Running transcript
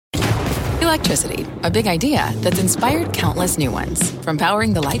Electricity, a big idea that's inspired countless new ones. From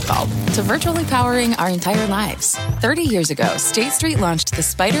powering the light bulb to virtually powering our entire lives. 30 years ago, State Street launched the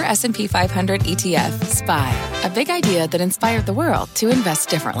Spider S&P 500 ETF, SPY. A big idea that inspired the world to invest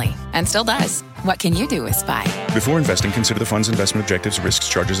differently. And still does. What can you do with SPY? Before investing, consider the fund's investment objectives, risks,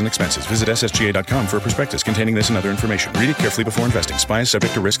 charges, and expenses. Visit ssga.com for a prospectus containing this and other information. Read it carefully before investing. SPY is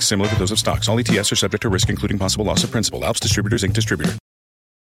subject to risks similar to those of stocks. All ETFs are subject to risk, including possible loss of principal. Alps Distributors, Inc. Distributor.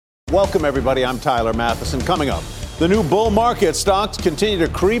 Welcome, everybody. I'm Tyler Matheson. Coming up, the new bull market. Stocks continue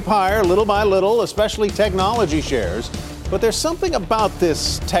to creep higher little by little, especially technology shares. But there's something about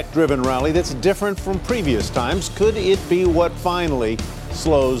this tech-driven rally that's different from previous times. Could it be what finally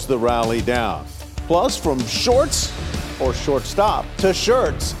slows the rally down? Plus, from shorts or shortstop to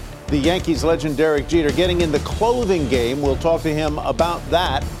shirts, the Yankees legend Derek Jeter getting in the clothing game. We'll talk to him about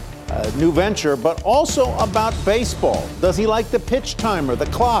that new venture, but also about baseball. Does he like the pitch timer, the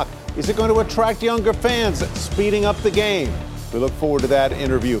clock? Is it going to attract younger fans, speeding up the game? We look forward to that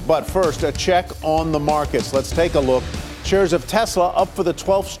interview. But first, a check on the markets. Let's take a look. Shares of Tesla up for the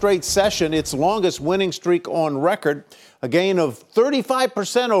 12th straight session, its longest winning streak on record, a gain of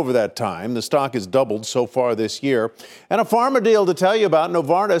 35% over that time. The stock has doubled so far this year. And a pharma deal to tell you about.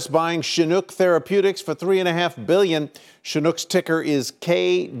 Novartis buying Chinook Therapeutics for $3.5 billion. Chinook's ticker is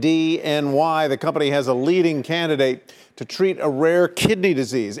KDNY. The company has a leading candidate to treat a rare kidney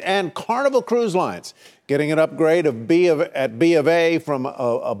disease. And Carnival Cruise Lines getting an upgrade at B of A from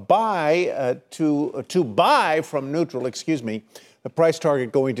a buy to buy from neutral, The price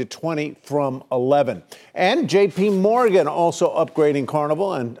target going to 20 from 11. And JP Morgan also upgrading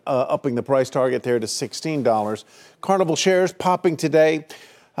Carnival and upping the price target there to $16. Carnival shares popping today.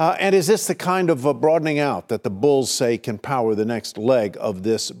 And is this the kind of broadening out that the bulls say can power the next leg of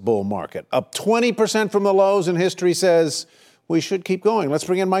this bull market? Up 20% from the lows, and history says we should keep going. Let's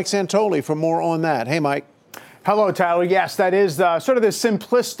bring in Mike Santoli for more on that. Hey, Mike. Hello, Tyler. Yes, that is sort of the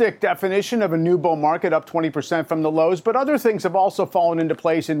simplistic definition of a new bull market, up 20% from the lows. But other things have also fallen into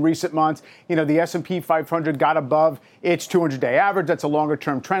place in recent months. You know, the S&P 500 got above its 200-day average. That's a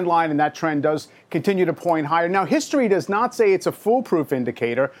longer-term trend line, and that trend does continue to point higher. Now, history does not say it's a foolproof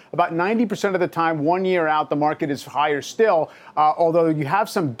indicator. About 90% of the time, 1 year out, the market is higher still, although you have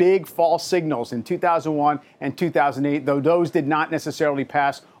some big false signals in 2001 and 2008, though those did not necessarily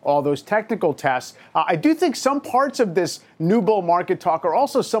pass all those technical tests. I do think some parts of this new bull market talk are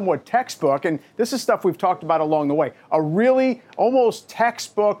also somewhat textbook, and this is stuff we've talked about along the way. A really almost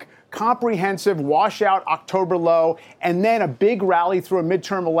textbook, comprehensive washout October low, and then a big rally through a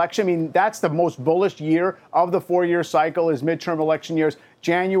midterm election. I mean, that's the most bullish year of the 4-year cycle is midterm election years.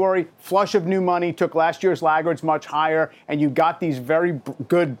 January, flush of new money, took last year's laggards much higher, and you got these very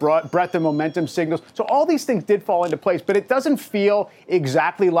good breadth and momentum signals. So all these things did fall into place, but it doesn't feel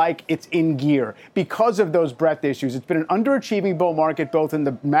exactly like it's in gear because of those breadth issues. It's been an underachieving bull market, both in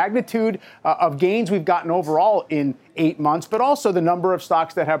the magnitude of gains we've gotten overall in 8 months, but also the number of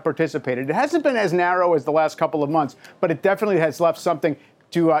stocks that have participated. It hasn't been as narrow as the last couple of months, but it definitely has left something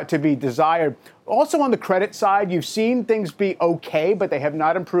to be desired. Also on the credit side, you've seen things be okay, but they have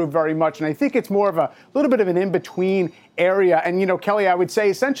not improved very much. And I think it's more of a little bit of an in-between area. And, you know, Kelly, I would say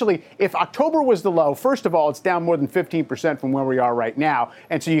essentially if October was the low, first of all, it's down more than 15% from where we are right now.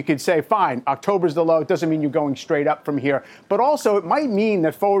 And so you could say, fine, October's the low. It doesn't mean you're going straight up from here. But also it might mean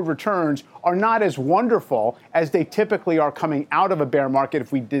that forward returns are not as wonderful as they typically are coming out of a bear market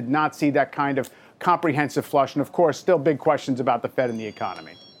if we did not see that kind of comprehensive flush. And, of course, still big questions about the Fed and the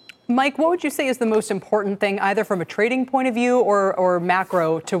economy. Mike, what would you say is the most important thing, either from a trading point of view or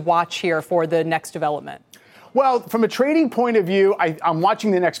macro, to watch here for the next development? Well, from a trading point of view, I'm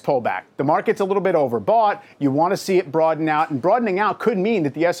watching the next pullback. The market's a little bit overbought. You want to see it broaden out, and broadening out could mean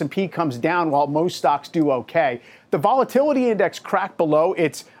that the S&P comes down while most stocks do okay. The volatility index cracked below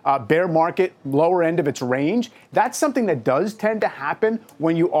its bear market lower end of its range. That's something that does tend to happen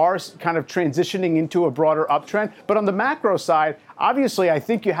when you are kind of transitioning into a broader uptrend. But on the macro side, obviously, I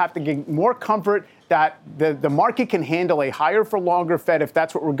think you have to get more comfort that the market can handle a higher for longer Fed if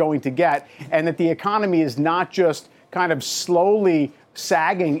that's what we're going to get, and that the economy is not just kind of slowly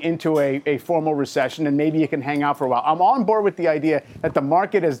sagging into a formal recession, and maybe it can hang out for a while. I'm on board with the idea that the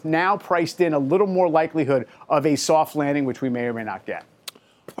market has now priced in a little more likelihood of a soft landing, which we may or may not get.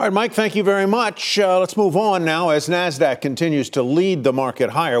 All right, Mike, thank you very much. Let's move on now as NASDAQ continues to lead the market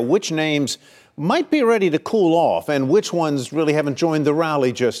higher. Which names might be ready to cool off and which ones really haven't joined the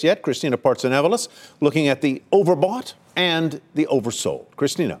rally just yet? Christina Partsinevelos looking at the overbought and the oversold.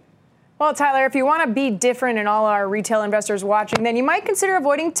 Christina. Well, Tyler, if you want to be different and all our retail investors watching, then you might consider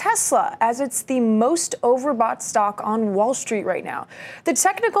avoiding Tesla, as it's the most overbought stock on Wall Street right now. The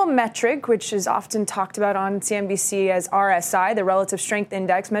technical metric, which is often talked about on CNBC as RSI, the Relative Strength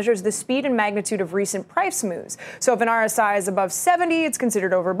Index, measures the speed and magnitude of recent price moves. So if an RSI is above 70, it's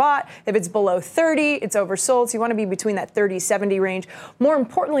considered overbought. If it's below 30, it's oversold. So you want to be between that 30-70 range. More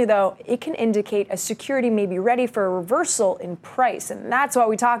importantly, though, it can indicate a security may be ready for a reversal in price. And that's why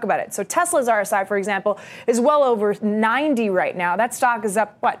we talk about it. So Tesla's RSI, for example, is well over 90 right now. That stock is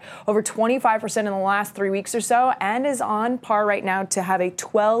up, over 25% in the last 3 weeks or so, and is on par right now to have a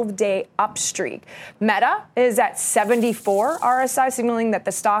 12-day up streak. Meta is at 74 RSI, signaling that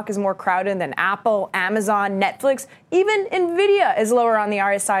the stock is more crowded than Apple, Amazon, Netflix. Even Nvidia is lower on the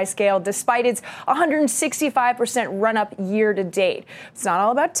RSI scale, despite its 165% run-up year to date. It's not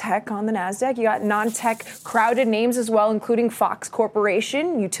all about tech on the NASDAQ. You got non-tech crowded names as well, including Fox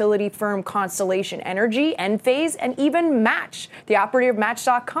Corporation, utility firm Constellation Energy, Enphase, and even Match, the operator of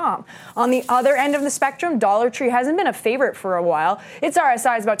Match.com. On the other end of the spectrum, Dollar Tree hasn't been a favorite for a while. Its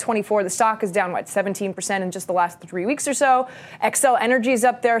RSI is about 24. The stock is down, 17% in just the last 3 weeks or so. Xcel Energy is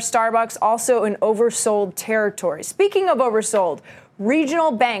up there. Starbucks also in oversold territory. Speaking of oversold,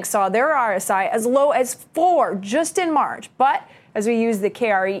 regional banks saw their RSI as low as 4 just in March. But as we use the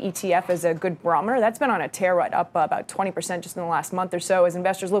KRE ETF as a good barometer, that's been on a tear, up about 20% just in the last month or so, as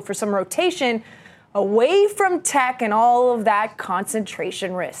investors look for some rotation away from tech and all of that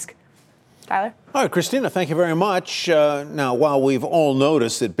concentration risk. Tyler? All right, Christina, thank you very much. Now, while we've all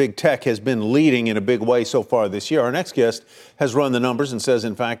noticed that big tech has been leading in a big way so far this year, our next guest has run the numbers and says,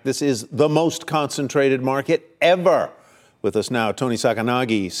 in fact, this is the most concentrated market ever. With us now, Tony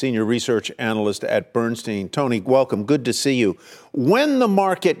Sacconaghi, Senior Research Analyst at Bernstein. Tony, welcome. Good to see you. When the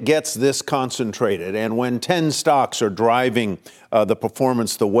market gets this concentrated and when 10 stocks are driving the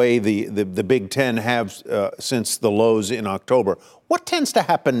performance the way the Big Ten have since the lows in October, what tends to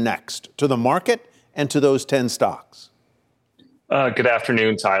happen next to the market and to those 10 stocks? Good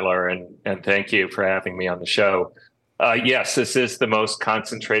afternoon, Tyler, and thank you for having me on the show. Yes, this is the most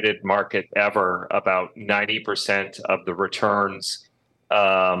concentrated market ever. About 90% of the returns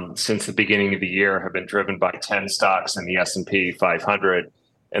since the beginning of the year have been driven by 10 stocks in the S&P 500.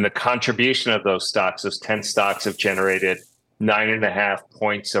 And the contribution of those stocks, those 10 stocks, have generated 9.5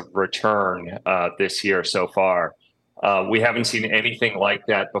 points of return this year so far. We haven't seen anything like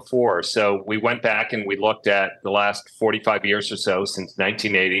that before. So we went back and we looked at the last 45 years or so since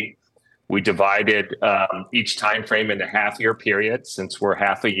 1980. We divided each time frame into half-year periods, since we're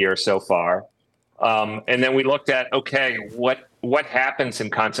half a year so far. And then we looked at, okay, what happens in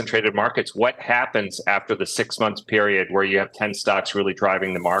concentrated markets? What happens after the 6-month period where you have 10 stocks really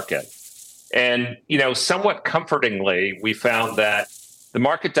driving the market? And, somewhat comfortingly, we found that the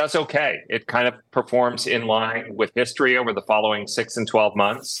market does okay. It kind of performs in line with history over the following 6 and 12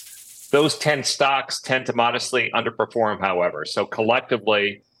 months. Those 10 stocks tend to modestly underperform, however. So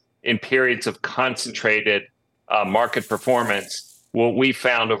collectively, in periods of concentrated market performance, what we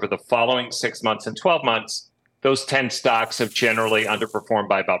found over the following 6 months and 12 months, those 10 stocks have generally underperformed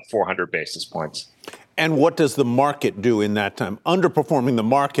by about 400 basis points. And what does the market do in that time? Underperforming the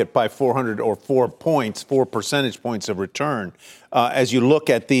market by 400 or 4 percentage points of return. As you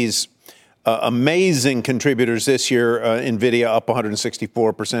look at these amazing contributors this year, NVIDIA up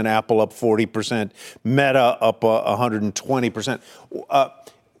 164%, Apple up 40%, Meta up 120%.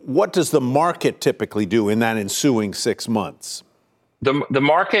 What does the market typically do in that ensuing 6 months? The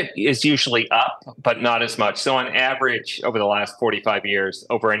market is usually up, but not as much. So on average, over the last 45 years,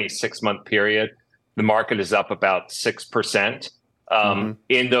 over any 6-month period, the market is up about 6%.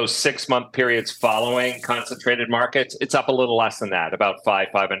 In those 6-month periods following concentrated markets, it's up a little less than that, about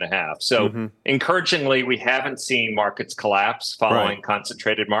 5.5. So encouragingly, we haven't seen markets collapse following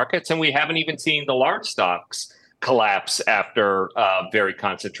concentrated markets, and we haven't even seen the large stocks collapse after very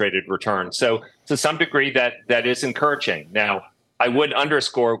concentrated returns. So to some degree, that is encouraging. Now, I would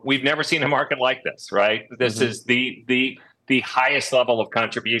underscore, we've never seen a market like this, right? This is the highest level of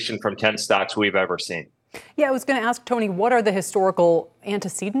contribution from 10 stocks we've ever seen. Yeah, I was going to ask, Tony, what are the historical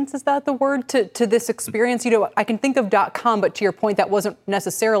antecedents, is that the word, to this experience? I can think of .com, but to your point, that wasn't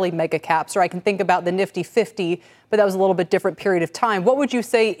necessarily mega caps, or I can think about the Nifty 50, but that was a little bit different period of time. What would you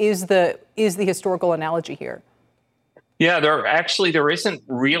say is the historical analogy here? Yeah, there isn't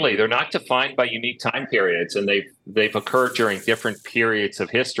really. They're not defined by unique time periods, and they've occurred during different periods of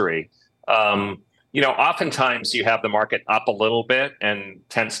history. Oftentimes you have the market up a little bit and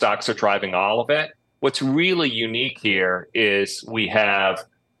 10 stocks are driving all of it. What's really unique here is we have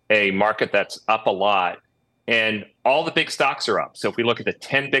a market that's up a lot and all the big stocks are up. So if we look at the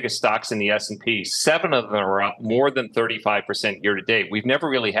 10 biggest stocks in the S&P, 7 of them are up more than 35% year to date. We've never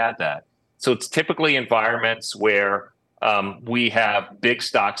really had that. So it's typically environments where we have big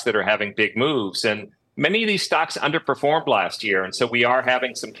stocks that are having big moves. And many of these stocks underperformed last year. And so we are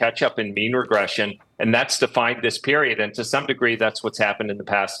having some catch up in mean regression. And that's defined this period. And to some degree, that's what's happened in the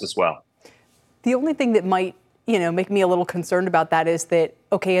past as well. The only thing that might, make me a little concerned about that is that,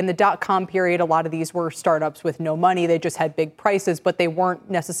 okay, in the dot-com period, a lot of these were startups with no money. They just had big prices, but they weren't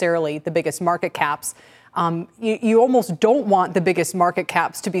necessarily the biggest market caps. You almost don't want the biggest market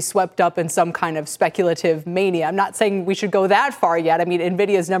caps to be swept up in some kind of speculative mania. I'm not saying we should go that far yet. I mean,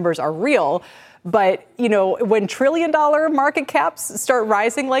 NVIDIA's numbers are real. But, when trillion-dollar market caps start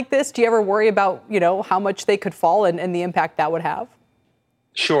rising like this, do you ever worry about, how much they could fall and the impact that would have?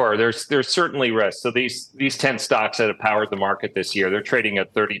 Sure. There's certainly risk. So these 10 stocks that have powered the market this year, they're trading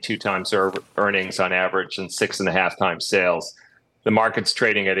at 32 times earnings on average and 6.5 times sales. The market's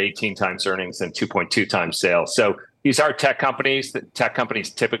trading at 18 times earnings and 2.2 times sales. So these are tech companies. Tech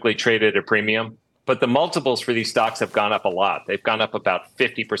companies typically trade at a premium, but the multiples for these stocks have gone up a lot. They've gone up about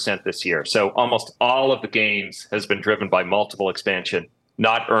 50% this year. So almost all of the gains has been driven by multiple expansion,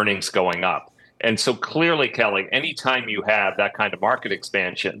 not earnings going up. And so clearly, Kelly, anytime you have that kind of market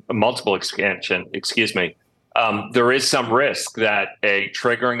expansion, multiple expansion, there is some risk that a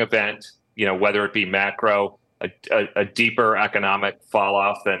triggering event, whether it be macro, a deeper economic fall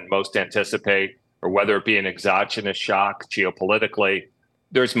off than most anticipate, or whether it be an exogenous shock geopolitically,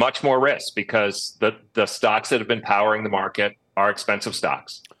 there's much more risk because the stocks that have been powering the market are expensive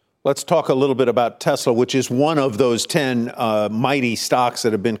stocks. Let's talk a little bit about Tesla, which is one of those 10 mighty stocks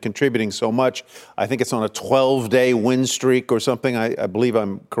that have been contributing so much. I think it's on a 12-day win streak or something. I believe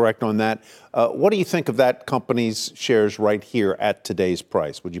I'm correct on that. What do you think of that company's shares right here at today's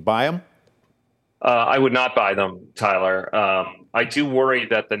price? Would you buy them? I would not buy them, Tyler. I do worry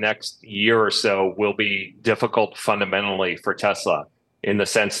that the next year or so will be difficult fundamentally for Tesla in the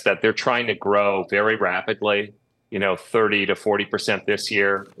sense that they're trying to grow very rapidly. 30 to 40% this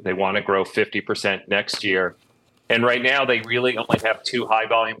year. They want to grow 50% next year. And right now, they really only have 2 high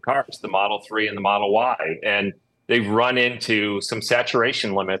volume cars, the Model 3 and the Model Y. And they've run into some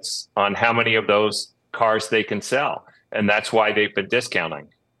saturation limits on how many of those cars they can sell. And that's why they've been discounting.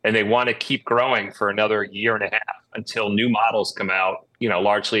 And they want to keep growing for another year and a half until new models come out,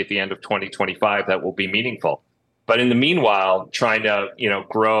 largely at the end of 2025 that will be meaningful. But in the meanwhile, trying to,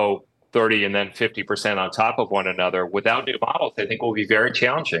 grow 30 and then 50% on top of one another without new models, I think will be very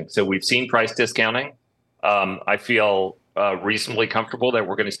challenging. So we've seen price discounting. I feel reasonably comfortable that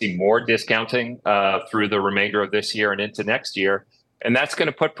we're going to see more discounting through the remainder of this year and into next year. And that's going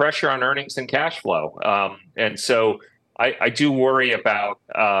to put pressure on earnings and cash flow. And so I do worry about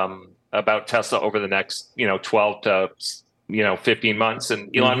Tesla over the next, 12 to, 15 months.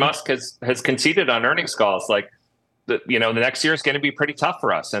 And Elon Musk has conceded on earnings calls like, the next year is going to be pretty tough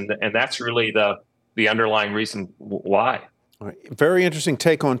for us. And that's really the underlying reason why. All right. Very interesting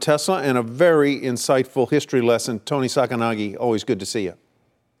take on Tesla and a very insightful history lesson. Tony Sacconaghi, always good to see you.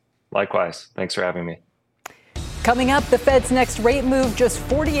 Likewise. Thanks for having me. Coming up, the Fed's next rate move just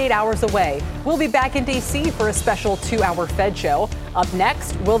 48 hours away. We'll be back in D.C. for a special 2-hour Fed show. Up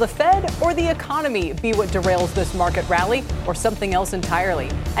next, will the Fed or the economy be what derails this market rally or something else entirely?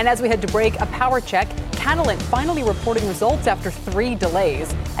 And as we head to break, a power check. Catalent finally reporting results after 3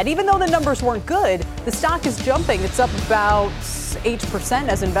 delays. And even though the numbers weren't good, the stock is jumping. It's up about 8%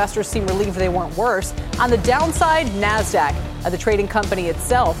 as investors seem relieved they weren't worse. On the downside, NASDAQ, the trading company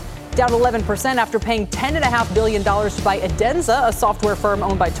itself, down 11% after paying $10.5 billion to buy Adenza, a software firm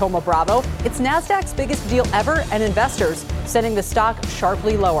owned by Thoma Bravo. It's NASDAQ's biggest deal ever, and investors sending the stock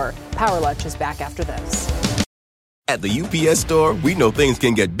sharply lower. Power Lunch is back after this. At the UPS Store, we know things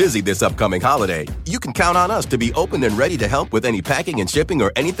can get busy this upcoming holiday. You can count on us to be open and ready to help with any packing and shipping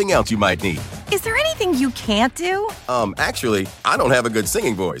or anything else you might need. Is there anything you can't do? Actually, I don't have a good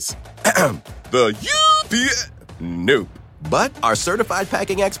singing voice. The UPS... Nope. But our certified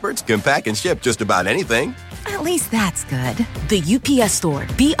packing experts can pack and ship just about anything. At least that's good. The UPS Store.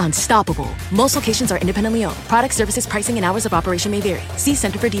 Be unstoppable. Most locations are independently owned. Product, services, pricing, and hours of operation may vary. See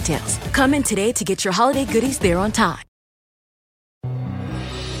Center for details. Come in today to get your holiday goodies there on time.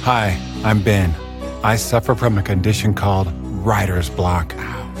 Hi, I'm Ben. I suffer from a condition called writer's block.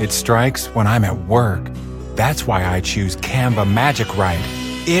 It strikes when I'm at work. That's why I choose Canva Magic Write.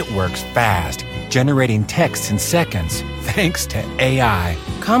 It works fast, generating text in seconds, thanks to AI.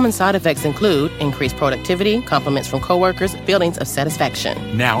 Common side effects include increased productivity, compliments from coworkers, feelings of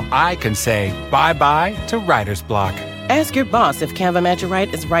satisfaction. Now I can say bye-bye to writer's block. Ask your boss if Canva Magic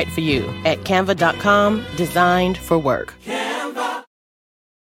Write is right for you at canva.com, designed for work.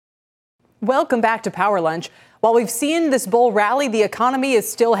 Welcome back to Power Lunch. While we've seen this bull rally, the economy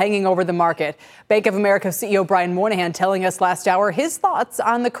is still hanging over the market. Bank of America CEO Brian Moynihan telling us last hour his thoughts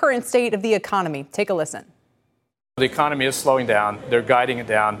on the current state of the economy. Take a listen. The economy is slowing down. They're guiding it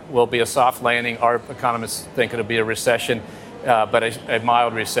down. Will be a soft landing. Our economists think it'll be a recession, but a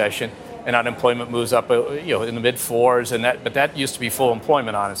mild recession. And unemployment moves up, in the mid fours, but that used to be full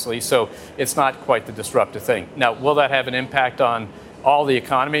employment, honestly. So it's not quite the disruptive thing. Now, will that have an impact on all the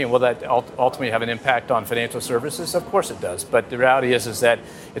economy, and will that ultimately have an impact on financial services? Of course it does. But the reality is that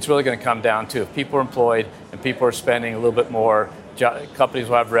it's really going to come down to if people are employed and people are spending a little bit more, companies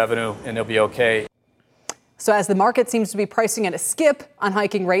will have revenue and they'll be okay. So as the market seems to be pricing in a skip on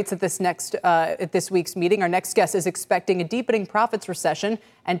hiking rates at this week's meeting, our next guest is expecting a deepening profits recession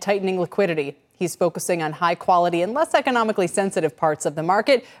and tightening liquidity. He's focusing on high quality and less economically sensitive parts of the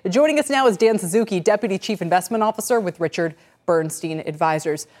market. Joining us now is Dan Suzuki, Deputy Chief Investment Officer with Richard Bernstein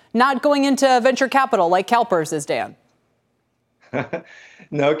Advisors. Not going into venture capital like CalPERS is, Dan.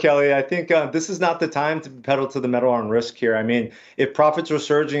 No, Kelly, I think this is not the time to pedal to the metal on risk here. I mean, if profits were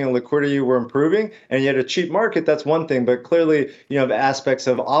surging and liquidity were improving and you had a cheap market, that's one thing. But clearly, you have aspects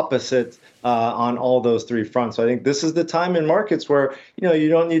of opposite on all those three fronts. So I think this is the time in markets where, you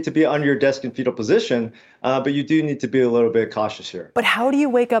don't need to be under your desk in fetal position, but you do need to be a little bit cautious here. But how do you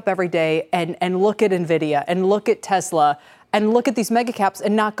wake up every day and look at NVIDIA and look at Tesla and look at these mega caps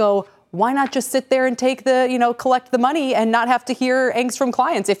and not go, why not just sit there and take collect the money and not have to hear angst from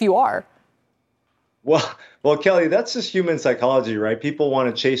clients if you are? Well, Kelly, that's just human psychology, right? People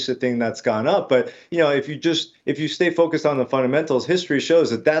want to chase the thing that's gone up. But, if you stay focused on the fundamentals, history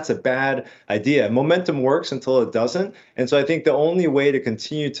shows that that's a bad idea. Momentum works until it doesn't. And so I think the only way to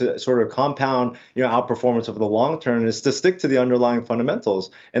continue to sort of compound, outperformance over the long term is to stick to the underlying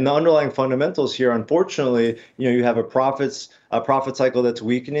fundamentals. And the underlying fundamentals here, unfortunately, you have a profit cycle that's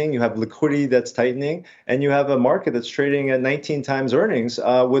weakening, you have liquidity that's tightening, and you have a market that's trading at 19 times earnings,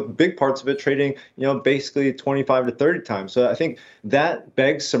 with big parts of it trading, basically 25 to 30 times. So I think that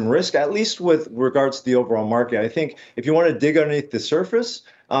begs some risk, at least with regards to the overall market. I think if you want to dig underneath the surface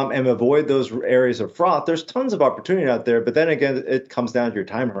and avoid those areas of froth, there's tons of opportunity out there. But then again, it comes down to your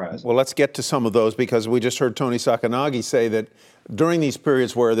time horizon. Well, let's get to some of those, because we just heard Tony Sacconaghi say that during these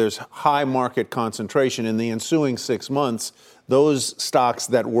periods where there's high market concentration in the ensuing 6 months, those stocks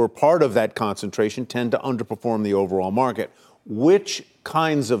that were part of that concentration tend to underperform the overall market. Which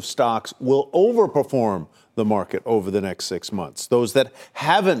kinds of stocks will overperform the market over the next 6 months? Those that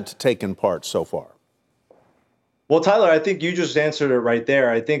haven't taken part so far. Well, Tyler, I think you just answered it right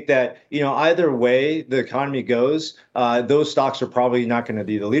there. I think that, either way the economy goes, those stocks are probably not going to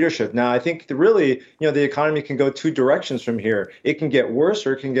be the leadership. Now, I think the economy can go two directions from here. It can get worse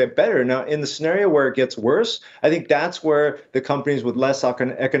or it can get better. Now, in the scenario where it gets worse, I think that's where the companies with less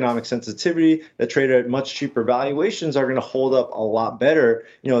economic sensitivity that trade at much cheaper valuations are going to hold up a lot better,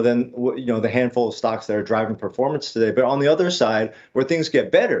 than, the handful of stocks that are driving performance today. But on the other side, where things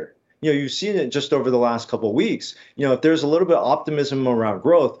get better, you've seen it just over the last couple of weeks. If there's a little bit of optimism around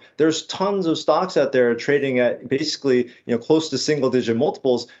growth, there's tons of stocks out there trading at basically, close to single-digit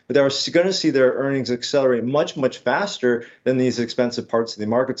multiples, but they're going to see their earnings accelerate much, much faster than these expensive parts of the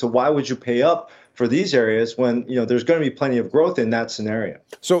market. So why would you pay up for these areas when, there's going to be plenty of growth in that scenario?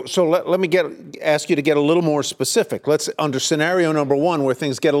 So let me ask you to get a little more specific. Let's, under scenario number one, where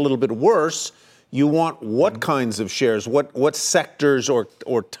things get a little bit worse, you want what kinds of shares, what sectors or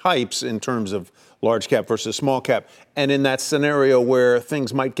types in terms of large cap versus small cap? And in that scenario where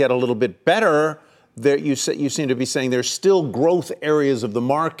things might get a little bit better, there you seem to be saying there's still growth areas of the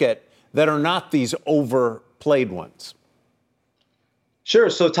market that are not these overplayed ones.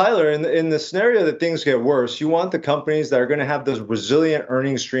 Sure. So, Tyler, in the scenario that things get worse, you want the companies that are going to have those resilient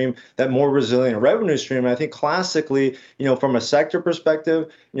earnings stream, that more resilient revenue stream. And I think classically, from a sector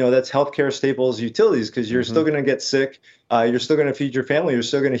perspective, that's healthcare, staples, utilities, because you're still going to get sick. You're still going to feed your family. You're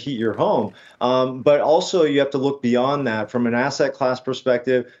still going to heat your home. But also you have to look beyond that. From an asset class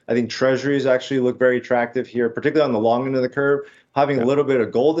perspective, I think treasuries actually look very attractive here, particularly on the long end of the curve. Having a little bit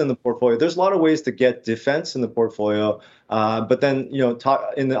of gold in the portfolio. There's a lot of ways to get defense in the portfolio. But then,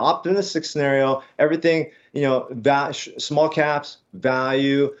 in the optimistic scenario, everything, small caps,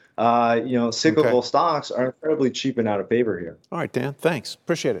 value, cyclical stocks are incredibly cheap and out of favor here. All right, Dan, thanks.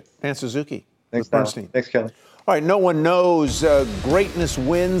 Appreciate it. Dan Suzuki. Thanks, Bernstein. Thanks, Kelly. All right, no one knows greatness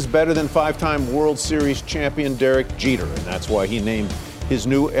wins better than five-time World Series champion Derek Jeter, and that's why he named his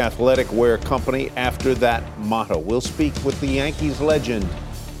new athletic wear company after that motto. We'll speak with the Yankees legend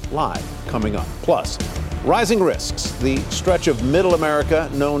live coming up. Plus, Rising risks. The stretch of middle America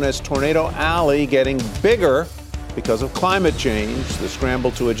known as Tornado Alley getting bigger because of climate change. The scramble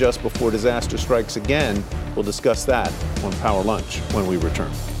to adjust before disaster strikes again. We'll discuss that on Power Lunch when we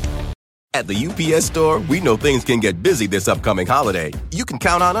return. At the UPS Store, we know things can get busy this upcoming holiday. You can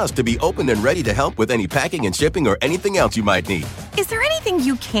count on us to be open and ready to help with any packing and shipping or anything else you might need. Is there anything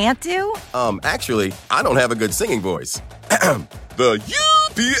you can't do? Actually, I don't have a good singing voice. The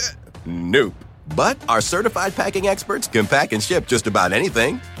UPS... Nope. But our certified packing experts can pack and ship just about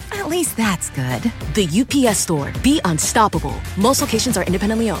anything. At least that's good. The UPS Store. Be unstoppable. Most locations are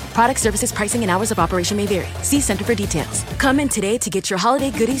independently owned. Product, services, pricing, and hours of operation may vary. See Center for details. Come in today to get your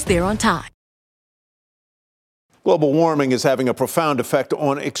holiday goodies there on time. Global warming is having a profound effect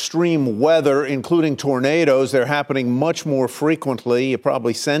on extreme weather, including tornadoes. They're happening much more frequently. You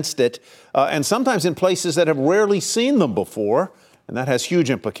probably sensed it. And sometimes in places that have rarely seen them before. And that has huge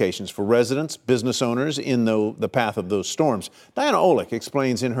implications for residents, business owners in the path of those storms. Diana Olick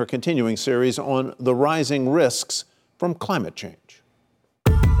explains in her continuing series on the rising risks from climate change.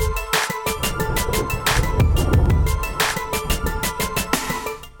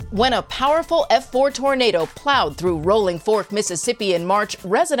 When a powerful F4 tornado plowed through Rolling Fork, Mississippi in March,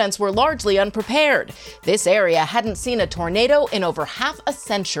 residents were largely unprepared. This area hadn't seen a tornado in over half a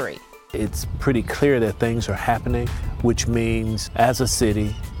century. It's pretty clear that things are happening, which means as a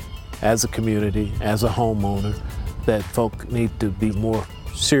city, as a community, as a homeowner, that folk need to be more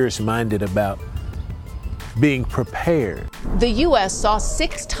serious-minded about being prepared. The U.S. saw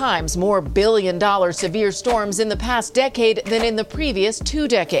 6 times more billion-dollar severe storms in the past decade than in the previous 2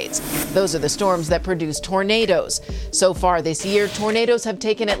 decades. Those are the storms that produce tornadoes. So far this year, tornadoes have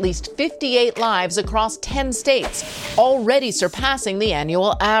taken at least 58 lives across 10 states, already surpassing the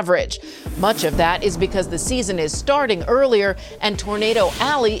annual average. Much of that is because the season is starting earlier and Tornado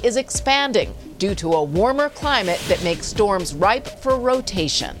Alley is expanding due to a warmer climate that makes storms ripe for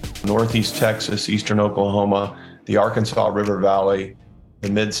rotation. Northeast Texas, eastern Oklahoma, the Arkansas River Valley, the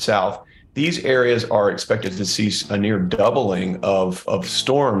Mid-South. These areas are expected to see a near doubling of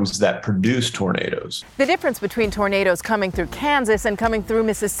storms that produce tornadoes. The difference between tornadoes coming through Kansas and coming through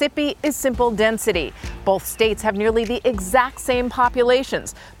Mississippi is simple density. Both states have nearly the exact same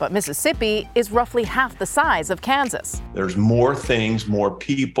populations, but Mississippi is roughly half the size of Kansas. There's more things, more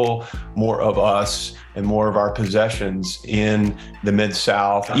people, more of us, and more of our possessions in the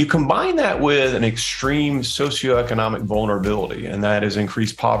Mid-South. You combine that with an extreme socioeconomic vulnerability, and that is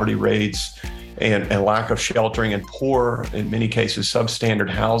increased poverty rates and lack of sheltering and poor, in many cases, substandard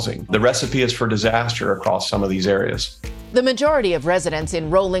housing. The recipe is for disaster across some of these areas. The majority of residents in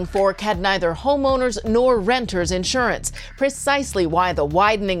Rolling Fork had neither homeowners nor renters insurance, precisely why the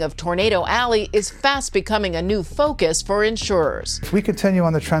widening of Tornado Alley is fast becoming a new focus for insurers. If we continue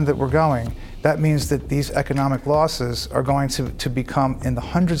on the trend that we're going, that means that these economic losses are going to become in the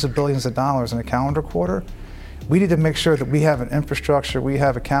hundreds of billions of dollars in a calendar quarter. We need to make sure that we have an infrastructure, we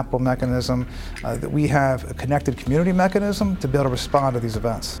have a capital mechanism, that we have a connected community mechanism to be able to respond to these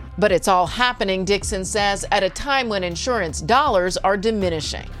events. But it's all happening, Dixon says, at a time when insurance dollars are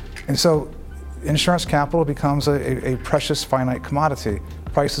diminishing. And so insurance capital becomes a precious finite commodity.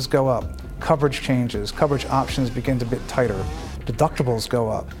 Prices go up, coverage changes, coverage options begin to get tighter, deductibles go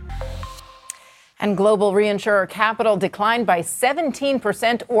up. And global reinsurer capital declined by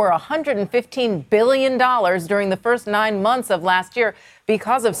 17% or $115 billion during the first 9 months of last year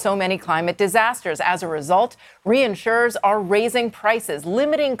because of so many climate disasters. As a result, reinsurers are raising prices,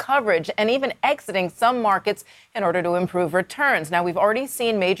 limiting coverage, and even exiting some markets in order to improve returns. Now, we've already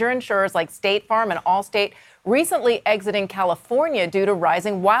seen major insurers like State Farm and Allstate recently exiting California due to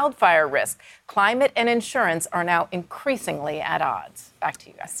rising wildfire risk. Climate and insurance are now increasingly at odds. Back to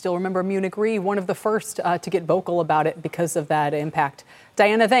you guys. Still remember Munich Re, one of the first to get vocal about it because of that impact.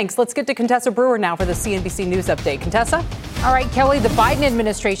 Diana, thanks. Let's get to Contessa Brewer now for the CNBC News Update. Contessa? All right, Kelly, the Biden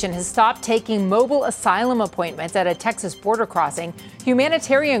administration has stopped taking mobile asylum appointments at a Texas border crossing.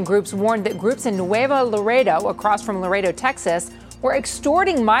 Humanitarian groups warned that groups in Nuevo Laredo, across from Laredo, Texas, were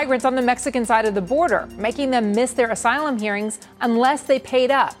extorting migrants on the Mexican side of the border, making them miss their asylum hearings unless they paid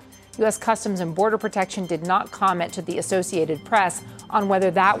up. U.S. Customs and Border Protection did not comment to the Associated Press on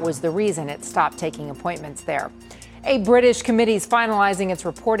whether that was the reason it stopped taking appointments there. A British committee is finalizing its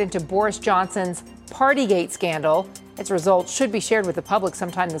report into Boris Johnson's Partygate scandal. Its results should be shared with the public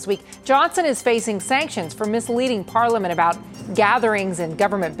sometime this week. Johnson is facing sanctions for misleading Parliament about gatherings in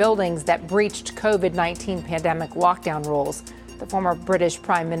government buildings that breached COVID-19 pandemic lockdown rules. The former British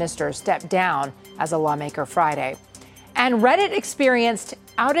Prime Minister stepped down as a lawmaker Friday. And Reddit experienced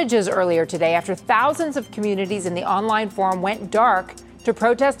outages earlier today after thousands of communities in the online forum went dark to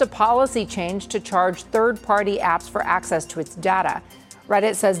protest a policy change to charge third-party apps for access to its data.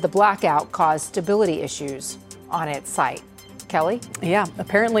 Reddit says the blackout caused stability issues on its site. Kelly? Yeah,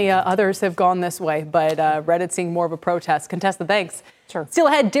 apparently others have gone this way, but Reddit's seeing more of a protest. Contestant, thanks. Sure. Still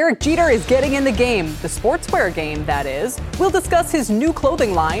ahead, Derek Jeter is getting in the game, the sportswear game, that is. We'll discuss his new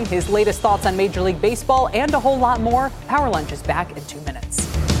clothing line, his latest thoughts on Major League Baseball, and a whole lot more. Power Lunch is back in 2 minutes.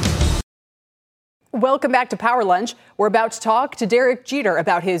 Welcome back to Power Lunch. We're about to talk to Derek Jeter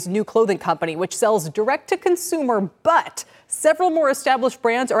about his new clothing company, which sells direct to consumer, but several more established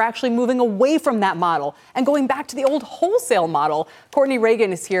brands are actually moving away from that model and going back to the old wholesale model. Courtney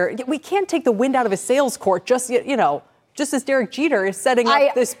Reagan is here. We can't take the wind out of his sales court just as Derek Jeter is setting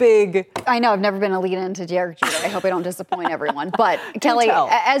up this big... I know, I've never been a lead-in to Derek Jeter. I hope I don't disappoint everyone. But, Kelly,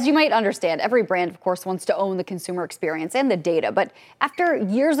 as you might understand, every brand, of course, wants to own the consumer experience and the data. But after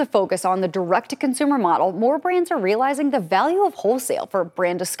years of focus on the direct-to-consumer model, more brands are realizing the value of wholesale for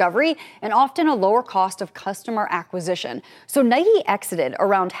brand discovery and often a lower cost of customer acquisition. So Nike exited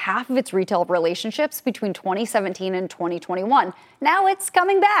around half of its retail relationships between 2017 and 2021. Now it's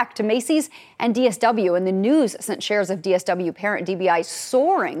coming back to Macy's and DSW, and the news sent shares of DSW parent DBI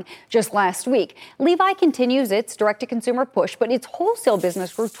soaring just last week. Levi continues its direct-to-consumer push, but its wholesale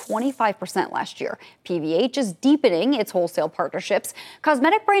business grew 25% last year. PVH is deepening its wholesale partnerships.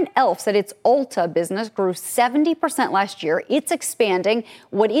 Cosmetic brand e.l.f. said its Ulta business grew 70% last year. It's expanding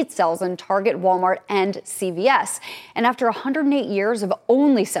what it sells in Target, Walmart, and CVS. And after 108 years of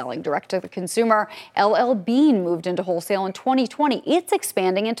only selling direct-to-the-consumer, LL Bean moved into wholesale in 2020. It's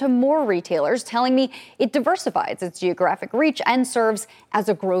expanding into more retailers, telling me it diversifies its geographic reach and serves as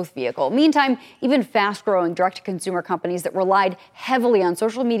a growth vehicle. Meantime, even fast-growing direct-to-consumer companies that relied heavily on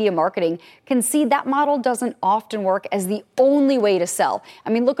social media marketing concede that model doesn't often work as the only way to sell. I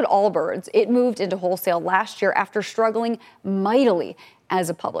mean, look at Allbirds. It moved into wholesale last year after struggling mightily as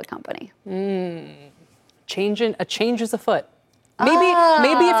a public company. A change is afoot. Maybe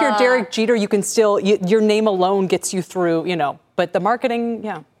if you're Derek Jeter, you can still, your name alone gets you through, but the marketing,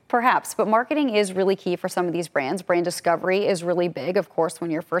 yeah. Perhaps, but marketing is really key for some of these brands. Brand discovery is really big, of course, when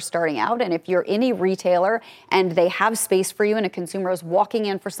you're first starting out. And if you're any retailer and they have space for you and a consumer is walking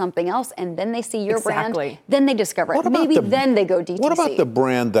in for something else and then they see your brand, then they discover it. Maybe then they go DTC. What about the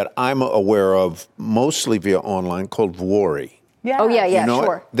brand that I'm aware of mostly via online called Vuori? Yeah. Oh, yeah,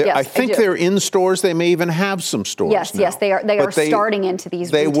 sure. Yes, I think they're in stores. They may even have some stores. Yes, they are starting into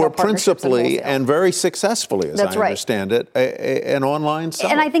these retail They were partnerships principally and very successfully, as I understand it, an online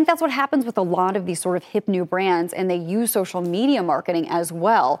seller. And I think that's what happens with a lot of these sort of hip new brands, and they use social media marketing as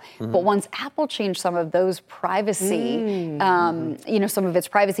well. Mm-hmm. But once Apple changed some of those privacy, some of its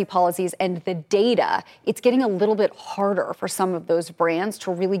privacy policies and the data, it's getting a little bit harder for some of those brands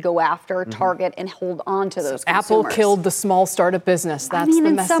to really go after, target, and hold on to those consumers. Apple killed the small startup business. That's the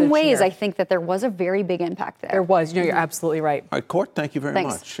message. In some ways, here. I think that there was a very big impact there. There was. You're absolutely right. All right, Court, thank you very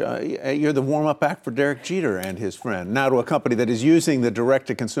much. You're the warm-up act for Derek Jeter and his friend. Now to a company that is using the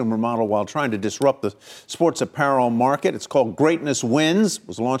direct-to-consumer model while trying to disrupt the sports apparel market. It's called Greatness Wins. It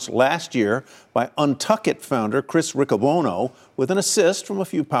was launched last year by Untuckit founder Chris Riccobono with an assist from a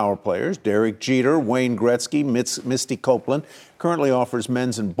few power players. Derek Jeter, Wayne Gretzky, Misty Copeland. Currently offers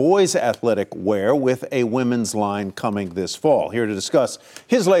men's and boys athletic wear with a women's line coming this fall. Here to discuss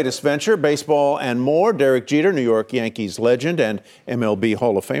his latest venture, baseball and more, Derek Jeter, New York Yankees legend and MLB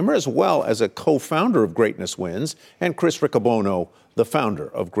Hall of Famer, as well as a co-founder of Greatness Wins, and Chris Riccobono, the founder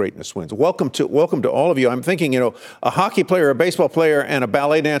of Greatness Wins. Welcome to all of you. I'm thinking, a hockey player, a baseball player, and a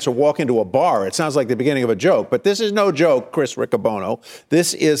ballet dancer walk into a bar. It sounds like the beginning of a joke, but this is no joke, Chris Riccobono.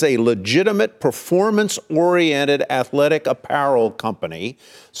 This is a legitimate, performance-oriented athletic apparel company.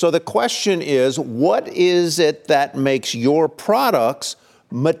 So the question is, what is it that makes your products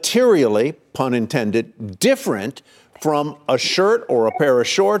materially, pun intended, different from a shirt or a pair of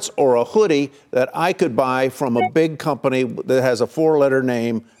shorts or a hoodie that I could buy from a big company that has a four-letter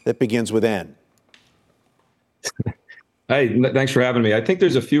name that begins with N? Hey, thanks for having me. I think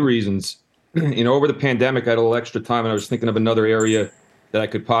there's a few reasons. Over the pandemic, I had a little extra time, and I was thinking of another area that I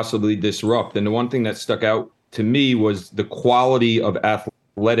could possibly disrupt. And the one thing that stuck out to me was the quality of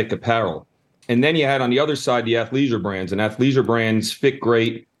athletic apparel. And then you had on the other side the athleisure brands, and athleisure brands fit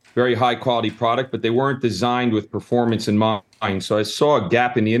great, very high quality product, but they weren't designed with performance in mind. So I saw a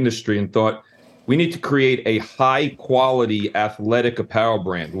gap in the industry and thought, we need to create a high quality athletic apparel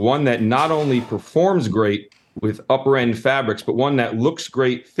brand, one that not only performs great with upper end fabrics, but one that looks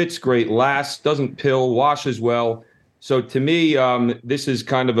great, fits great, lasts, doesn't pill, washes well. So to me, this is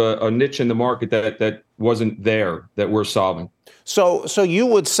kind of a niche in the market that wasn't there that we're solving. So you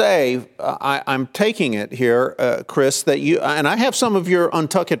would say, I'm taking it here, Chris, that you, and I have some of your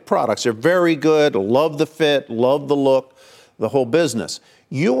Untuck products. They're very good. Love the fit, love the look, the whole business.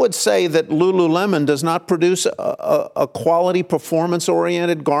 You would say that Lululemon does not produce a quality,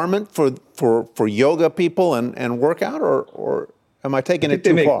 performance-oriented garment for yoga people and workout, or am I taking it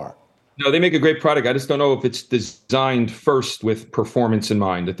too far? No, they make a great product. I just don't know if it's designed first with performance in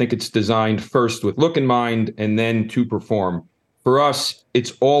mind. I think it's designed first with look in mind and then to perform. For us,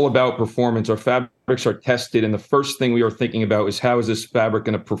 it's all about performance. Our fabrics are tested, and the first thing we are thinking about is how is this fabric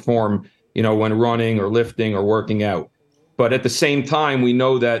going to perform, when running or lifting or working out. But at the same time, we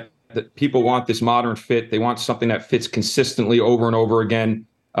know that people want this modern fit. They want something that fits consistently over and over again,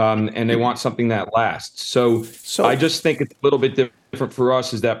 and they want something that lasts. So I just think it's a little bit different for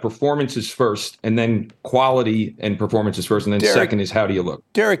us, is that performance is first, and then quality and performance is first, and then second is how do you look.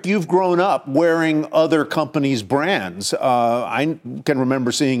 Derek, you've grown up wearing other companies' brands. I can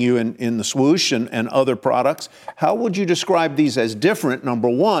remember seeing you in the swoosh and other products. How would you describe these as different, number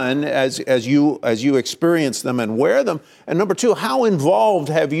one, as you experience them and wear them? And number two, how involved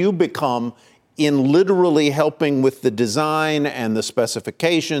have you become in literally helping with the design and the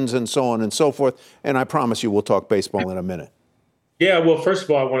specifications and so on and so forth? And I promise you we'll talk baseball in a minute. Yeah, well, first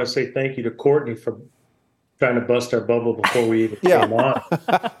of all, I want to say thank you to Courtney for trying to bust our bubble before we even came on.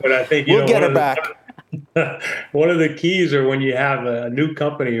 But I think we'll get her back. One of the keys are when you have a new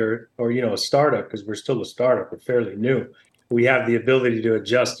company or a startup, because we're still a startup, we're fairly new. We have the ability to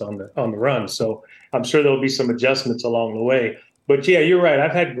adjust on the run. So I'm sure there'll be some adjustments along the way. But yeah, you're right.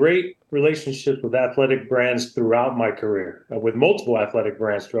 I've had great relationships with athletic brands throughout my career, with multiple athletic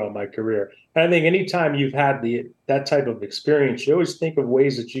brands throughout my career. And I think anytime you've had that type of experience, you always think of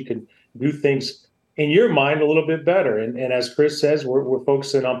ways that you can do things in your mind a little bit better. And as Chris says, we're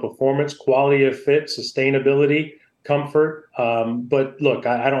focusing on performance, quality of fit, sustainability, comfort. But look,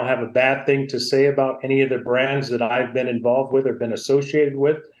 I don't have a bad thing to say about any of the brands that I've been involved with or been associated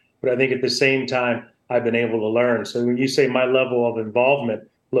with. But I think at the same time, I've been able to learn. So when you say my level of involvement,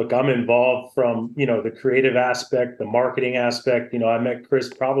 look, I'm involved from, the creative aspect, the marketing aspect. I met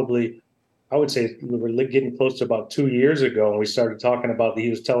Chris probably, I would say we were getting close to about 2 years ago. And we started talking about, he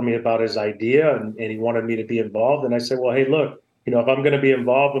was telling me about his idea and he wanted me to be involved. And I said, well, hey, look, if I'm going to be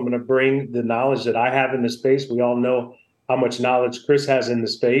involved, I'm going to bring the knowledge that I have in the space. We all know how much knowledge Chris has in the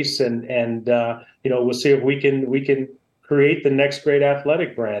space. And we'll see if we can create the next great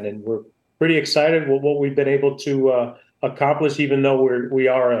athletic brand. And we're pretty excited with what we've been able to accomplish, even though we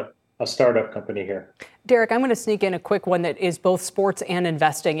are a startup company here. Derek, I'm going to sneak in a quick one that is both sports and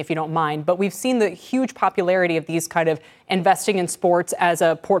investing, if you don't mind. But we've seen the huge popularity of these kind of investing in sports as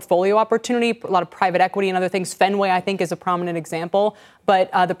a portfolio opportunity, a lot of private equity and other things. Fenway, I think, is a prominent example.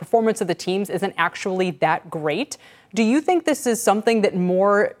 But the performance of the teams isn't actually that great. Do you think this is something that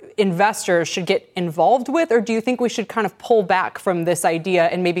more investors should get involved with, or do you think we should kind of pull back from this idea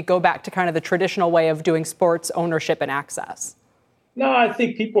and maybe go back to kind of the traditional way of doing sports ownership and access? No, I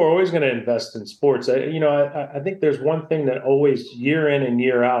think people are always going to invest in sports. I think there's one thing that always, year in and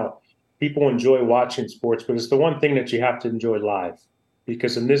year out, people enjoy watching sports, but it's the one thing that you have to enjoy live.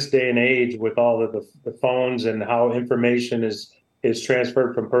 Because in this day and age, with all of the phones and how information is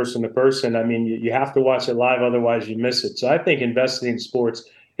transferred from person to person, I mean, you have to watch it live, otherwise you miss it. So I think investing in sports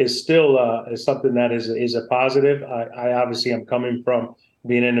is still is something that is a positive. I obviously am coming from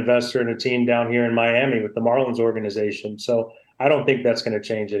being an investor in a team down here in Miami with the Marlins organization. So I don't think that's going to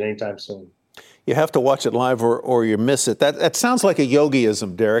change it anytime soon. You have to watch it live or you miss it. That sounds like a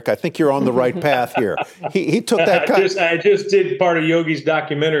yogiism, Derek. I think you're on the right path here. He took that. I just did part of Yogi's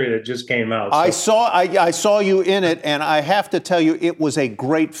documentary that just came out. So. I saw you in it, and I have to tell you, it was a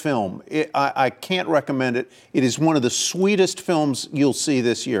great film. I can't recommend it. It is one of the sweetest films you'll see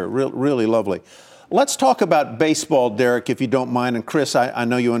this year. Really lovely. Let's talk about baseball, Derek, if you don't mind. And Chris, I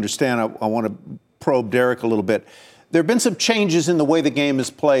know you understand. I want to probe Derek a little bit. There have been some changes in the way the game is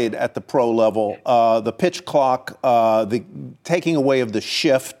played at the pro level, the pitch clock, the taking away of the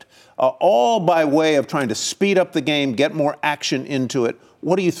shift, all by way of trying to speed up the game, get more action into it.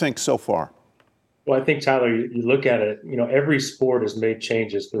 What do you think so far? Well, I think, Tyler, you look at it, every sport has made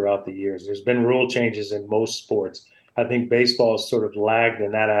changes throughout the years. There's been rule changes in most sports. I think baseball has sort of lagged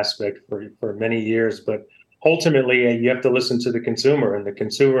in that aspect for many years, but ultimately you have to listen to the consumer, and the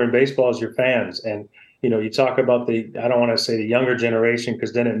consumer in baseball is your fans. And you talk about I don't want to say the younger generation,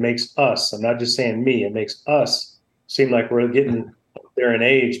 because then it makes us, I'm not just saying me, it makes us seem like we're getting up there in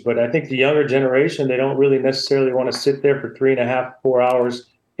age. But I think the younger generation, they don't really necessarily want to sit there for 3.5, 4 hours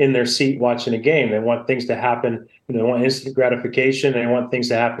in their seat watching a game. They want things to happen. They want instant gratification. They want things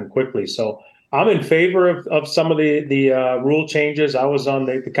to happen quickly. So I'm in favor of some of the rule changes. I was on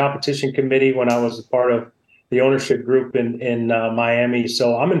the competition committee when I was a part of the ownership group in Miami.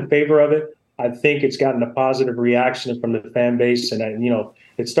 So I'm in favor of it. I think it's gotten a positive reaction from the fan base, and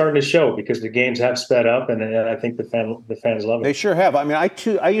it's starting to show because the games have sped up, and I think the fans love it. They sure have. I mean,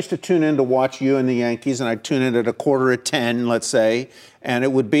 I used to tune in to watch you and the Yankees, and I'd tune in at 9:45, let's say, and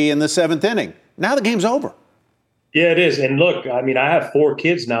it would be in the 7th inning. Now the game's over. Yeah, it is. And look, I mean, I have 4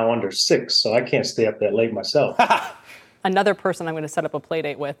 kids now under 6, so I can't stay up that late myself. Another person I'm going to set up a play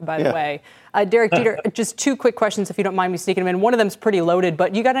date with, by the way. Derek Jeter, just 2 quick questions, if you don't mind me sneaking them in. One of them's pretty loaded,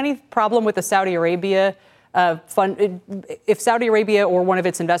 but you got any problem with the Saudi Arabia fund? If Saudi Arabia or one of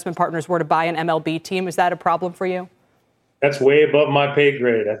its investment partners were to buy an MLB team, is that a problem for you? That's way above my pay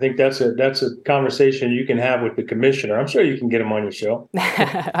grade. I think that's a conversation you can have with the commissioner. I'm sure you can get him on your show.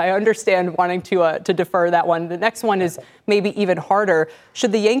 I understand wanting to defer that one. The next one is maybe even harder.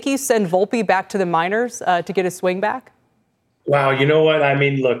 Should the Yankees send Volpe back to the minors to get his swing back? Wow, you know what? I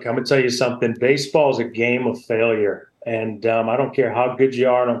mean, look, I'm going to tell you something. Baseball is a game of failure. And I don't care how good you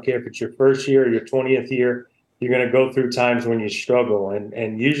are. I don't care if it's your first year or your 20th year. You're going to go through times when you struggle.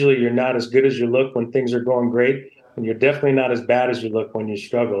 And usually you're not as good as you look when things are going great. And you're definitely not as bad as you look when you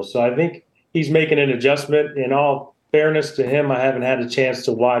struggle. So I think he's making an adjustment. In all fairness to him, I haven't had a chance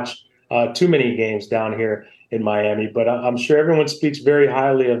to watch too many games down here in Miami. But I'm sure everyone speaks very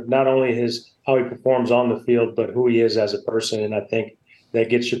highly of not only how he performs on the field, but who he is as a person. And I think that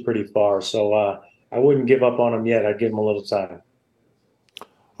gets you pretty far. So I wouldn't give up on him yet. I'd give him a little time.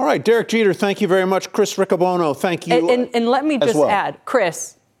 All right, Derek Jeter, thank you very much. Chris Riccobono, thank you. And let me just add,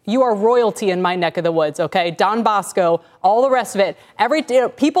 Chris, you are royalty in my neck of the woods, okay? Don Bosco, all the rest of it.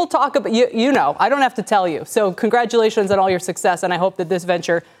 People talk about, you know, I don't have to tell you. So congratulations on all your success, and I hope that this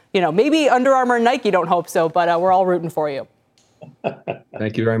venture, maybe Under Armour and Nike don't hope so, but we're all rooting for you.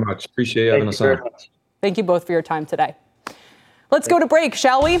 Thank you very much. Appreciate you having us on. Thank you both for your time today. Let's go to break,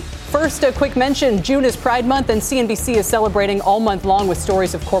 shall we? First, a quick mention. June is Pride Month, and CNBC is celebrating all month long with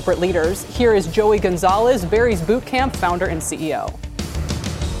stories of corporate leaders. Here is Joey Gonzalez, Barry's Boot Camp founder and CEO.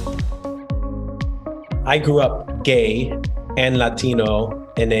 I grew up gay and Latino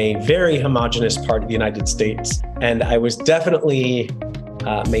in a very homogenous part of the United States. And I was definitely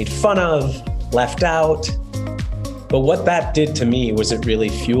made fun of, left out. But what that did to me was it really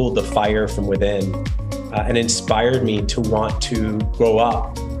fueled the fire from within and inspired me to want to grow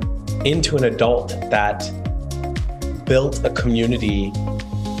up into an adult that built a community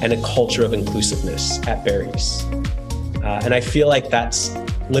and a culture of inclusiveness at Barry's. And I feel like that's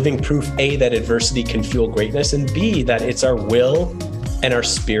living proof, A, that adversity can fuel greatness, and B, that it's our will and our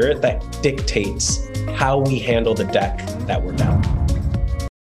spirit that dictates how we handle the deck that we're down.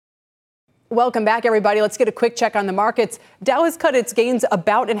 Welcome back, everybody. Let's get a quick check on the markets. Dow has cut its gains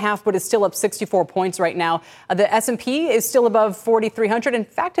about in half, but is still up 64 points right now. The S&P is still above 4,300. In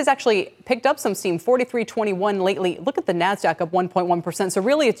fact, has actually picked up some steam, 4,321 lately. Look at the NASDAQ up 1.1%. So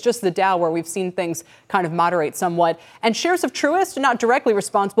really, it's just the Dow where we've seen things kind of moderate somewhat. And shares of Truist are not directly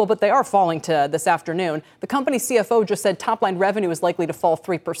responsible, but they are falling to this afternoon. The company's CFO just said top-line revenue is likely to fall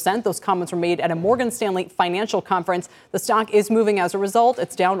 3%. Those comments were made at a Morgan Stanley financial conference. The stock is moving as a result.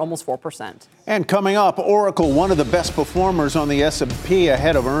 It's down almost 4%. And coming up, Oracle, one of the best performers on the S&P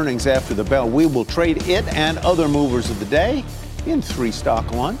ahead of earnings after the bell. We will trade it and other movers of the day in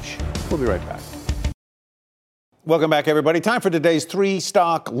 3-Stock Lunch. We'll be right back. Welcome back, everybody. Time for today's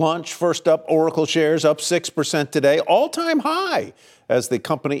 3-Stock Lunch. First up, Oracle shares up 6% today, all-time high, as the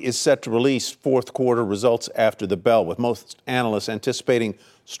company is set to release fourth quarter results after the bell, with most analysts anticipating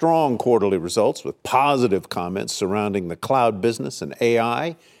strong quarterly results with positive comments surrounding the cloud business and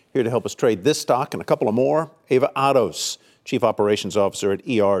AI. Here to help us trade this stock and a couple of more, Ava Ados, Chief Operations Officer at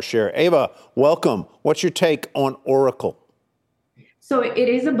ER Share. Ava, welcome. What's your take on Oracle? So it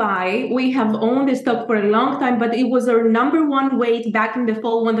is a buy. We have owned this stock for a long time, but it was our number one weight back in the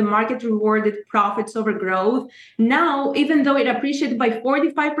fall when the market rewarded profits over growth. Now, even though it appreciated by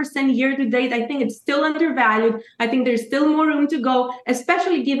 45% year to date, I think it's still undervalued. I think there's still more room to go,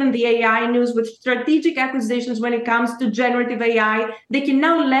 especially given the AI news with strategic acquisitions when it comes to generative AI. They can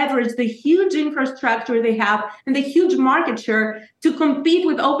now leverage the huge infrastructure they have and the huge market share to compete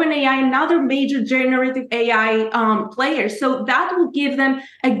with OpenAI and other major generative AI players. So that will give them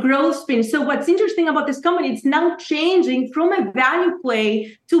a growth spin. So what's interesting about this company, it's now changing from a value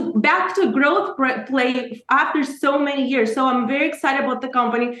play to back to a growth play after so many years. So I'm very excited about the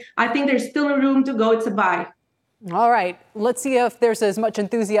company. I think there's still room to go. It's a buy. All right. Let's see if there's as much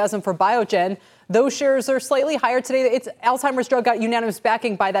enthusiasm for Biogen. Those shares are slightly higher today. It's Alzheimer's drug got unanimous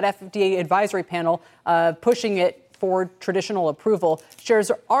backing by that FDA advisory panel, pushing it for traditional approval.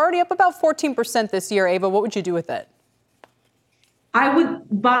 Shares are already up about 14% this year. Ava, what would you do with it? I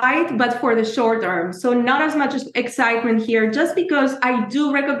would buy it, but for the short term. So not as much excitement here, just because I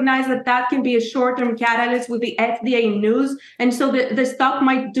do recognize that that can be a short-term catalyst with the FDA news. And so the stock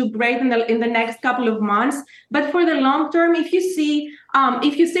might do great in the next couple of months. But for the long term, if you see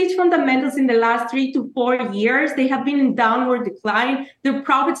its fundamentals in the last 3 to 4 years, they have been in downward decline. Their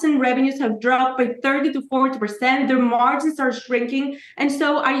profits and revenues have dropped by 30 to 40%. Their margins are shrinking. And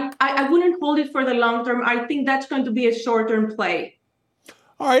so I wouldn't hold it for the long term. I think that's going to be a short-term play.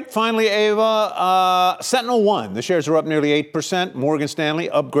 All right, finally, Ava, Sentinel One. The shares are up nearly 8%. Morgan Stanley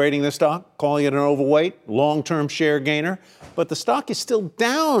upgrading the stock, calling it an overweight, long-term share gainer. But the stock is still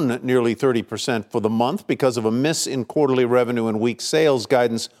down nearly 30% for the month because of a miss in quarterly revenue and weak sales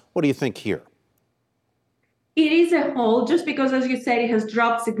guidance. What do you think here? It is a hold, just because, as you said, it has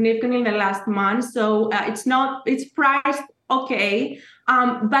dropped significantly in the last month. So it's priced okay.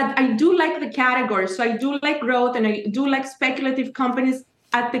 But I do like the category. So I do like growth, and I do like speculative companies.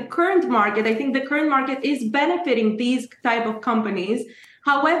 At the current market, I think the current market is benefiting these type of companies.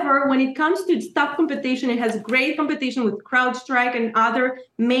 However, when it comes to tough competition, it has great competition with CrowdStrike and other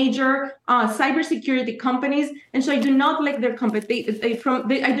major cybersecurity companies. And so I do not like their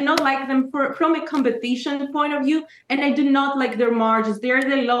I do not like them from a competition point of view, and I do not like their margins. They're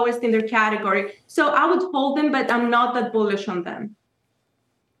the lowest in their category. So I would hold them, but I'm not that bullish on them.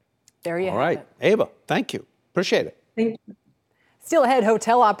 There you have it. All right, Ava, thank you. Appreciate it. Thank you. Still ahead,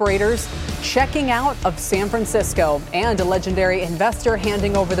 hotel operators checking out of San Francisco and a legendary investor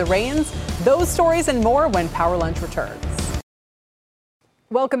handing over the reins. Those stories and more when Power Lunch returns.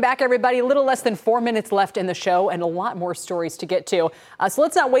 Welcome back, everybody. A little less than 4 minutes left in the show and a lot more stories to get to. So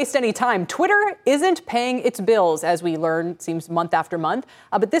let's not waste any time. Twitter isn't paying its bills, as we learn, seems month after month.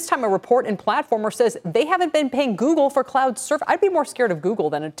 But this time a report in Platformer says they haven't been paying Google for cloud service. I'd be more scared of Google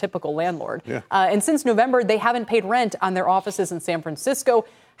than a typical landlord. Yeah. And since November, they haven't paid rent on their offices in San Francisco.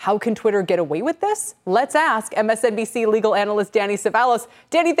 How can Twitter get away with this? Let's ask MSNBC legal analyst Danny Cevallos.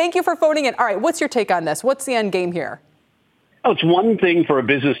 Danny, thank you for phoning in. All right, what's your take on this? What's the end game here? Oh, it's one thing for a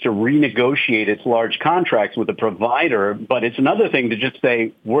business to renegotiate its large contracts with a provider, but it's another thing to just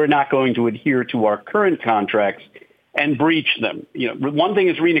say, we're not going to adhere to our current contracts and breach them. You know, one thing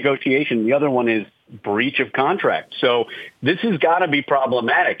is renegotiation. The other one is breach of contract. So this has got to be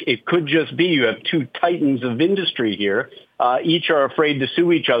problematic. It could just be you have two titans of industry here. Each are afraid to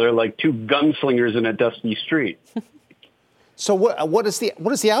sue each other like two gunslingers in a dusty street. So what is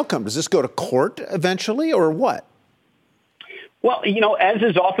the outcome? Does this go to court eventually or what? Well, you know, as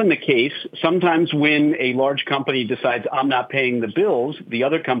is often the case, sometimes when a large company decides I'm not paying the bills, the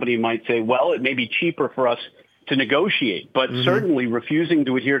other company might say, well, it may be cheaper for us to negotiate. But certainly refusing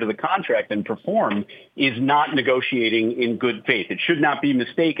to adhere to the contract and perform is not negotiating in good faith. It should not be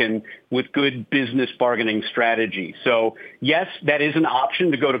mistaken with good business bargaining strategy. So, yes, that is an option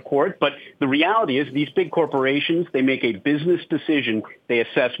to go to court. But the reality is these big corporations, they make a business decision. They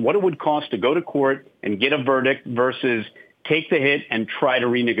assess what it would cost to go to court and get a verdict versus take the hit and try to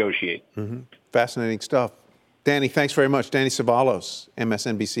renegotiate. Fascinating stuff. Danny, thanks very much. Danny Cevallos,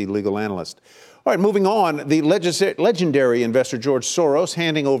 MSNBC legal analyst. All right, moving on. The legendary investor George Soros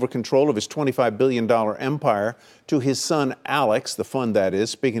handing over control of his $25 billion empire to his son Alex, the fund that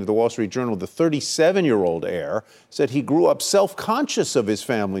is. Speaking to the Wall Street Journal, the 37-year-old heir said he grew up self-conscious of his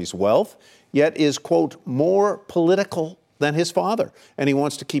family's wealth, yet is, quote, more political than his father. And he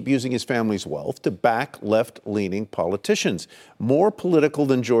wants to keep using his family's wealth to back left-leaning politicians. More political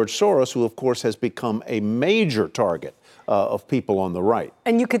than George Soros, who, of course, has become a major target of people on the right.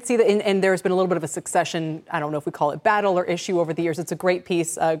 And you could see that, and there's been a little bit of a succession, I don't know if we call it battle or issue over the years. It's a great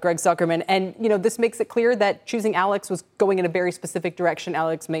piece, Greg Zuckerman. And, you know, this makes it clear that choosing Alex was going in a very specific direction.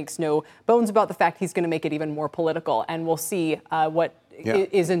 Alex makes no bones about the fact he's going to make it even more political. And we'll see what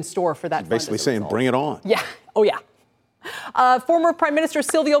is in store for that. Basically saying, bring it on. Yeah. Oh, yeah. Former Prime Minister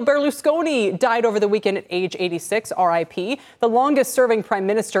Silvio Berlusconi died over the weekend at age 86, RIP, the longest-serving prime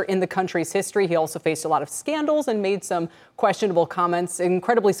minister in the country's history. He also faced a lot of scandals and made some questionable comments.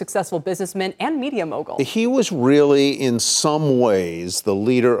 Incredibly successful businessman and media mogul. He was really, in some ways, the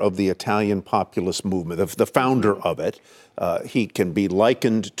leader of the Italian populist movement, the founder of it. He can be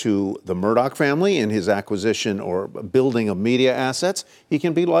likened to the Murdoch family in his acquisition or building of media assets. He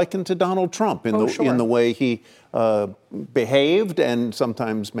can be likened to Donald Trump in the way he behaved and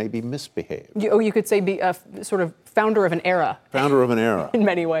sometimes maybe misbehaved. You could say be a sort of founder of an era. Founder of an era. In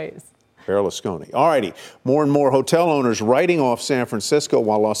many ways. Berlusconi. All righty. More and more hotel owners writing off San Francisco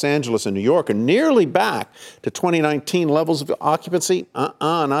while Los Angeles and New York are nearly back to 2019 levels of occupancy.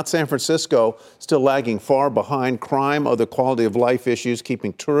 Not San Francisco. Still lagging far behind. Crime, other quality of life issues,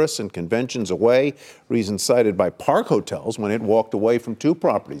 keeping tourists and conventions away. Reasons cited by Park Hotels when it walked away from 2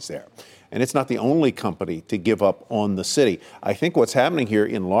 properties there. And it's not the only company to give up on the city. I think what's happening here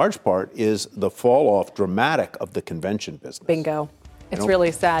in large part is the fall off dramatic of the convention business. Bingo. It's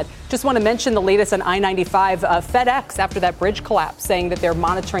really sad. Just want to mention the latest on I-95. FedEx, after that bridge collapse, saying that they're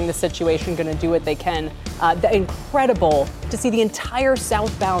monitoring the situation, going to do what they can. Incredible to see the entire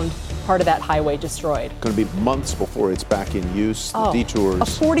southbound part of that highway destroyed. Going to be months before it's back in use. The detours. A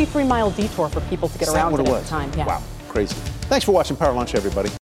 43-mile detour for people to get around it at the time. Yeah. Wow, crazy. Thanks for watching Power Lunch, everybody.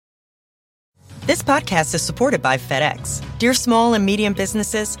 This podcast is supported by FedEx. Dear small and medium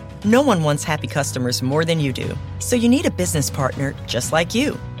businesses, no one wants happy customers more than you do. So you need a business partner just like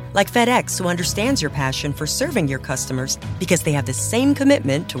you. Like FedEx, who understands your passion for serving your customers because they have the same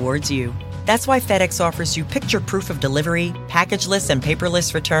commitment towards you. That's why FedEx offers you picture proof of delivery, packageless and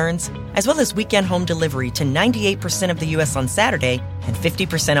paperless returns, as well as weekend home delivery to 98% of the U.S. on Saturday and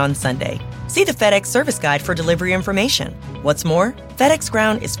 50% on Sunday. See the FedEx service guide for delivery information. What's more, FedEx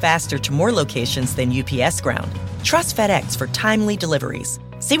Ground is faster to more locations than UPS Ground. Trust FedEx for timely deliveries.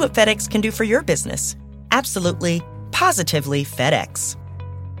 See what FedEx can do for your business. Absolutely, positively FedEx.